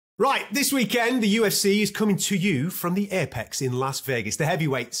Right, this weekend, the UFC is coming to you from the Apex in Las Vegas. The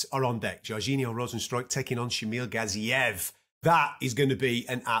heavyweights are on deck. Jorginho Rozenstruik taking on Shamil Gaziev. That is going to be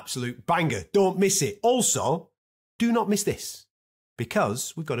an absolute banger. Don't miss it. Also, do not miss this,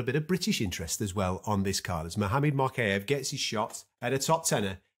 because we've got a bit of British interest as well on this card, as Mohamed Mokaev gets his shot at a top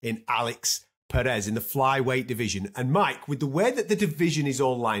tenner in Alex Perez in the flyweight division. And Mike, with the way that the division is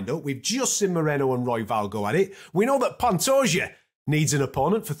all lined up, we've just seen Moreno and Royval go at it. We know that Pantoja needs an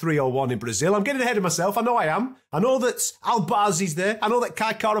opponent for 301 in Brazil. I'm getting ahead of myself. I know I am. I know that Albazi's there. I know that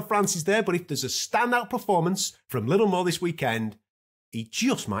Kai Kara France is there. But if there's a standout performance from Little Mo this weekend, he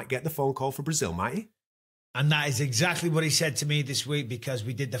just might get the phone call for Brazil, might he? And that is exactly what he said to me this week, because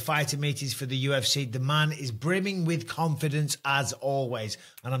we did the fighter meetings for the UFC. The man is brimming with confidence as always.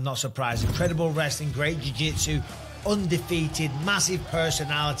 And I'm not surprised. Incredible wrestling, great jiu-jitsu, undefeated, massive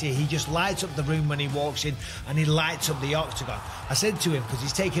personality. He just lights up the room when he walks in, and he lights up the octagon. I said to him, because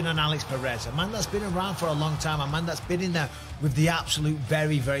he's taking on Alex Perez, a man that's been around for a long time, a man that's been in there with the absolute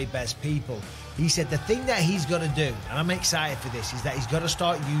very, very best people. He said the thing that he's got to do, and I'm excited for this, is that he's got to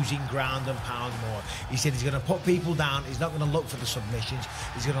start using ground and pound more. He said he's going to put people down. He's not going to look for the submissions.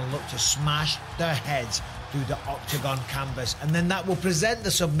 He's going to look to smash their heads through the octagon canvas, and then that will present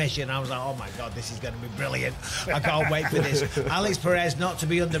the submission. I was like, oh my God, this is going to be brilliant. I can't wait for this. Alex Perez, not to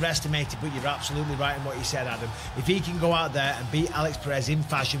be underestimated, but you're absolutely right in what you said, Adam. If he can go out there and beat Alex Perez in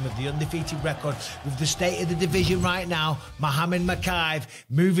fashion with the undefeated record, with the state of the division right now, Mohamed Mokaev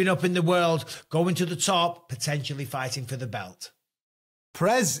moving up in the world, going to the top, potentially fighting for the belt.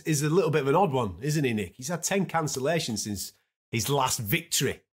 Perez is a little bit of an odd one, isn't he, Nick? He's had 10 cancellations since his last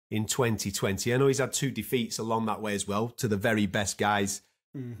victory in 2020. I know he's had 2 defeats along that way as well to the very best guys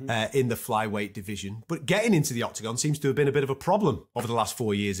in the flyweight division. But getting into the octagon seems to have been a bit of a problem over the last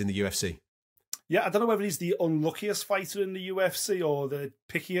 4 years in the UFC. Yeah, I don't know whether he's the unluckiest fighter in the UFC or the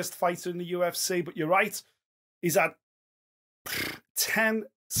pickiest fighter in the UFC, but you're right. He's had 10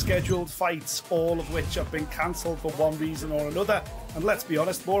 scheduled fights, all of which have been cancelled for one reason or another. And let's be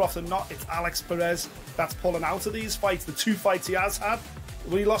honest, more often than not, it's Alex Perez that's pulling out of these fights. The 2 fights he has had,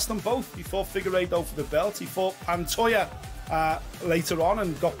 well, he lost them both. He fought Figueiredo for the belt. He fought Pantoja later on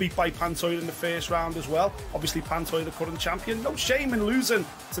and got beat by Pantoja in the first round as well. Obviously, Pantoja, the current champion. No shame in losing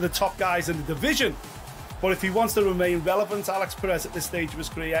to the top guys in the division. But if he wants to remain relevant, Alex Perez, at this stage of his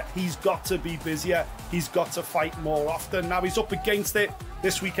career, he's got to be busier. He's got to fight more often. Now, he's up against it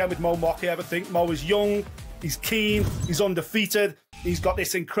this weekend with Mo Mokaev. I think Mo is young, he's keen, he's undefeated. He's got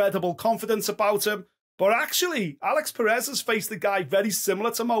this incredible confidence about him. But actually, Alex Perez has faced a guy very similar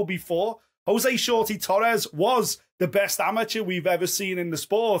to Mo before. Jose Shorty Torres was the best amateur we've ever seen in the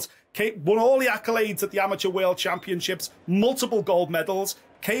sport. Won all the accolades at the Amateur World Championships, multiple gold medals,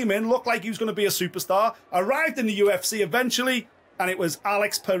 came in, looked like he was going to be a superstar, arrived in the UFC eventually, and it was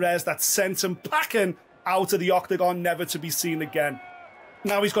Alex Perez that sent him packing out of the octagon, never to be seen again.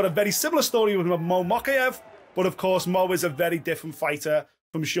 Now, he's got a very similar story with Mo Mokaev, but of course, Mo is a very different fighter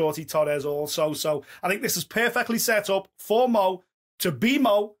from Shorty Torres also. So I think this is perfectly set up for Mo to be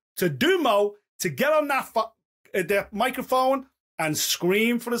Mo, to do Mo, to get on that the microphone and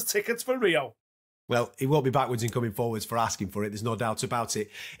scream for his tickets for Rio. Well, he won't be backwards in coming forwards for asking for it. There's no doubt about it.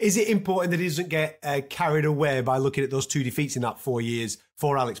 Is it important that he doesn't get carried away by looking at those 2 defeats in that 4 years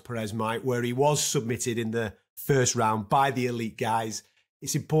for Alex Perez, Mike, where he was submitted in the first round by the elite guys?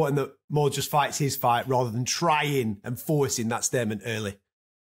 It's important that Mo just fights his fight rather than trying and forcing that statement early.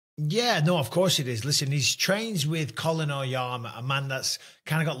 Yeah, no, of course it is. Listen, he's trains with Colin Oyama, a man that's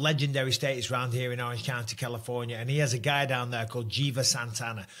kind of got legendary status around here in Orange County, California. And he has a guy down there called Jiva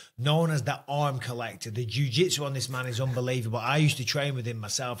Santana, known as the arm collector. The jiu-jitsu on this man is unbelievable. I used to train with him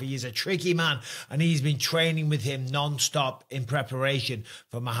myself. He is a tricky man, and he's been training with him non-stop in preparation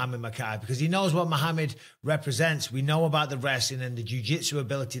for Mohamed Mokaev, because he knows what Mohamed represents. We know about the wrestling and the jiu-jitsu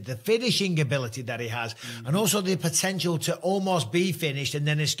ability, the finishing ability that he has, and also the potential to almost be finished and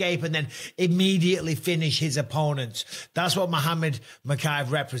then escape and then immediately finish his opponents. That's what Mohamed Mokaev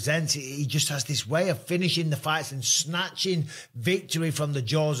represents. He just has this way of finishing the fights and snatching victory from the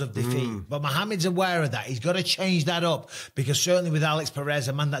jaws of defeat. But Mohamed's aware of that. He's got to change that up, because certainly with Alex Perez,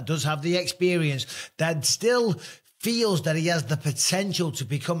 a man that does have the experience, that still feels that he has the potential to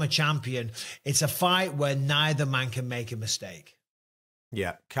become a champion, it's a fight where neither man can make a mistake.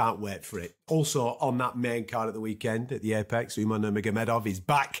 Yeah, can't wait for it. Also, on that main card at the weekend at the Apex, Umar Nurmagomedov is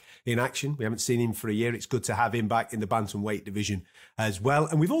back in action. We haven't seen him for a year. It's good to have him back in the bantamweight division as well.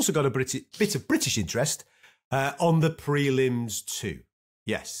 And we've also got a bit of British interest on the prelims too.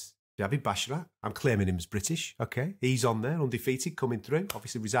 Yes, David Basharat. I'm claiming him as British. Okay, he's on there, undefeated, coming through.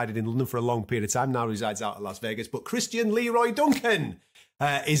 Obviously resided in London for a long period of time. Now resides out of Las Vegas. But Christian Leroy Duncan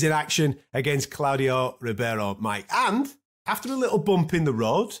is in action against Claudio Ribeiro, Mike. And after a little bump in the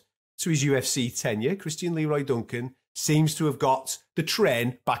road to his UFC tenure, Christian Leroy Duncan seems to have got the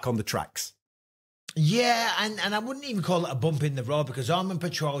train back on the tracks. Yeah, and I wouldn't even call it a bump in the road because Armen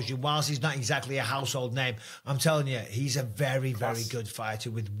Petrosian, whilst he's not exactly a household name, I'm telling you, he's a very, very good fighter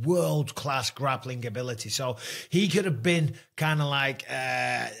with world-class grappling ability. So he could have been kind of like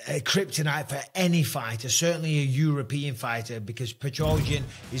a kryptonite for any fighter, certainly a European fighter, because Petrosian,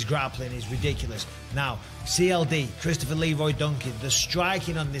 his grappling is ridiculous. Now, CLD, Christopher Leroy Duncan, the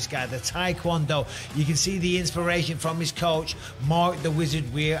striking on this guy, the taekwondo, you can see the inspiration from his coach, Mark the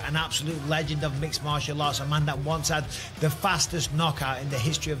Wizard Weir, an absolute legend of mixed martial arts, a man that once had the fastest knockout in the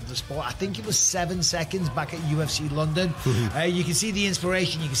history of the sport. I think it was 7 seconds back at UFC London. You can see the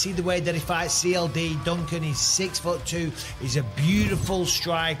inspiration, you can see the way that he fights. CLD Duncan, he's 6'2", he's a beautiful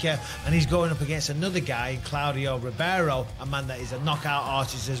striker, and he's going up against another guy, Claudio Ribeiro, a man that is a knockout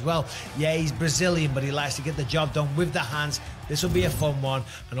artist as well. Yeah, he's Brazilian, but he likes to get the job done with the hands. This will be a fun one,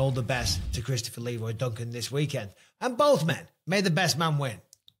 and all the best to Christopher Leroy Duncan this weekend. And both men, may the best man win.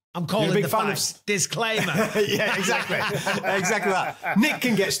 I'm calling the fight. Disclaimer. Yeah, exactly. Exactly that. Nick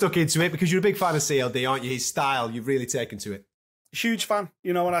can get stuck into it because you're a big fan of CLD, aren't you? His style, you've really taken to it. Huge fan,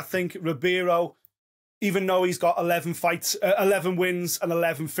 and I think Ribeiro, even though he's got 11 fights, 11 wins and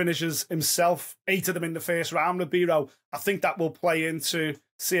 11 finishes himself, 8 of them in the first round, Ribeiro, I think that will play into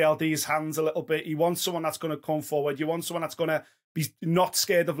CLD's hands a little bit. He wants someone that's going to come forward. You want someone that's going to be not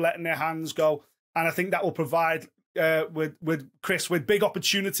scared of letting their hands go. And I think that will provide with Chris with big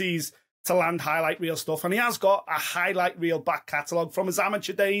opportunities to land highlight reel stuff. And he has got a highlight reel back catalogue from his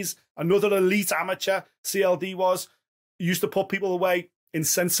amateur days. Another elite amateur, CLD was. He used to put people away in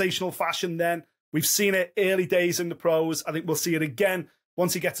sensational fashion then. We've seen it early days in the pros. I think we'll see it again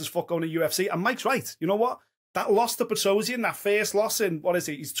once he gets his foot going to UFC. And Mike's right. You know what? That loss to Petrosian, that first loss in, what is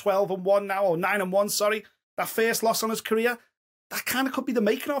it? He's 12-1 now, or 9-1, sorry. That first loss on his career, that kind of could be the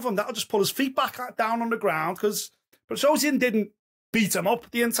making of him. That'll just pull his feet back down on the ground because Petrosian didn't beat him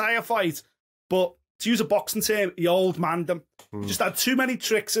up the entire fight. But to use a boxing term, he old manned him. Just had too many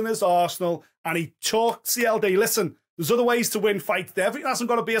tricks in his arsenal, and he taught CLD, listen, there's other ways to win fights. Everything hasn't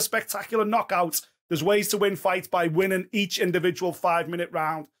got to be a spectacular knockout. There's ways to win fights by winning each individual 5-minute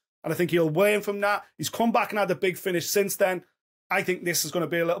round. And I think he'll learn from that. He's come back and had a big finish since then. I think this is going to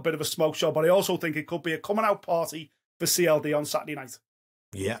be a little bit of a smoke show, but I also think it could be a coming out party for CLD on Saturday night.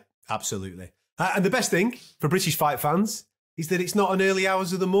 Yeah, absolutely. And the best thing for British fight fans is that it's not an early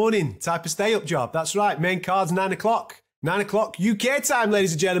hours of the morning type of stay-up job. That's right. Main card's 9 o'clock. 9 o'clock UK time,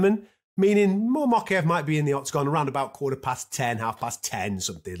 ladies and gentlemen. Meaning more Mokaev might be in the octagon around about 10:15, 10:30,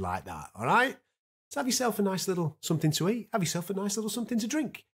 something like that. All right? So have yourself a nice little something to eat. Have yourself a nice little something to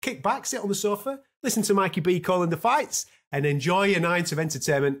drink. Kick back, sit on the sofa, listen to Mikey B calling the fights, and enjoy your night of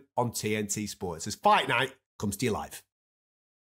entertainment on TNT Sports as Fight Night comes to you live.